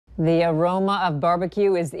The aroma of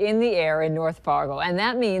barbecue is in the air in North Fargo, and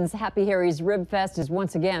that means Happy Harry's Ribfest is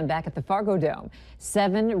once again back at the Fargo Dome.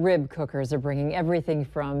 7 rib cookers are bringing everything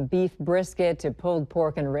from beef brisket to pulled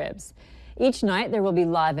pork and ribs. Each night there will be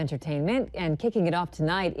live entertainment, and kicking it off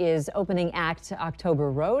tonight is opening act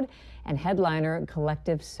October Road and headliner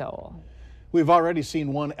Collective Soul. We've already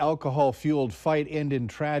seen one alcohol-fueled fight end in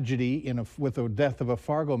tragedy with the death of a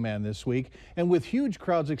Fargo man this week. And with huge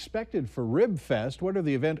crowds expected for Ribfest, what are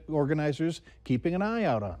the event organizers keeping an eye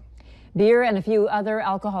out on? Beer and a few other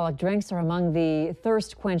alcoholic drinks are among the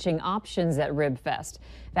thirst-quenching options at Ribfest.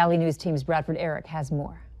 Valley News Team's Bradford Eric has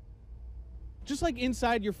more. Just like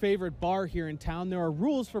inside your favorite bar here in town, there are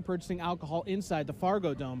rules for purchasing alcohol inside the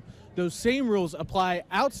Fargo Dome. Those same rules apply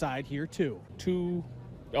outside here too. 2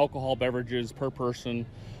 alcohol beverages per person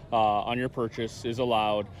on your purchase is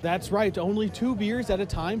allowed. That's right, only 2 beers at a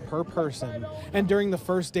time per person. And during the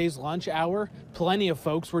first day's lunch hour, plenty of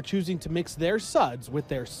folks were choosing to mix their suds with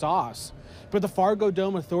their sauce. But the Fargo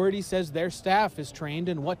Dome Authority says their staff is trained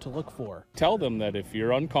in what to look for. Tell them that if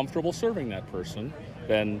you're uncomfortable serving that person,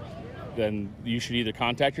 then you should either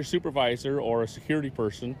contact your supervisor or a security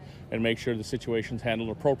person and make sure the situation's handled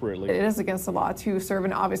appropriately. It is against the law to serve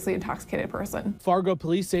an obviously intoxicated person. Fargo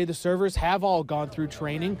police say the servers have all gone through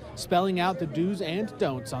training, spelling out the do's and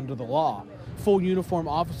don'ts under the law. Full uniform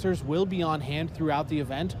officers will be on hand throughout the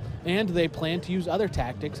event, and they plan to use other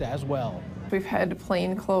tactics as well. We've had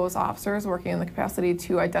plainclothes officers working in the capacity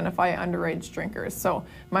to identify underage drinkers, so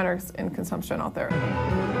minors in consumption out there.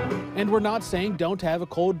 And we're not saying don't have a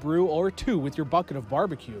cold brew or 2 with your bucket of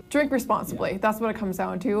barbecue. Drink responsibly, that's what it comes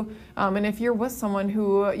down to. And if you're with someone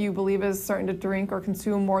who you believe is starting to drink or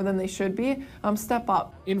consume more than they should be, step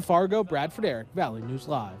up. In Fargo, Bradford Eric, Valley News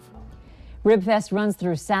Live. Ribfest runs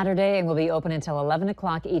through Saturday and will be open until 11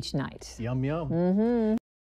 o'clock each night. Yum, yum.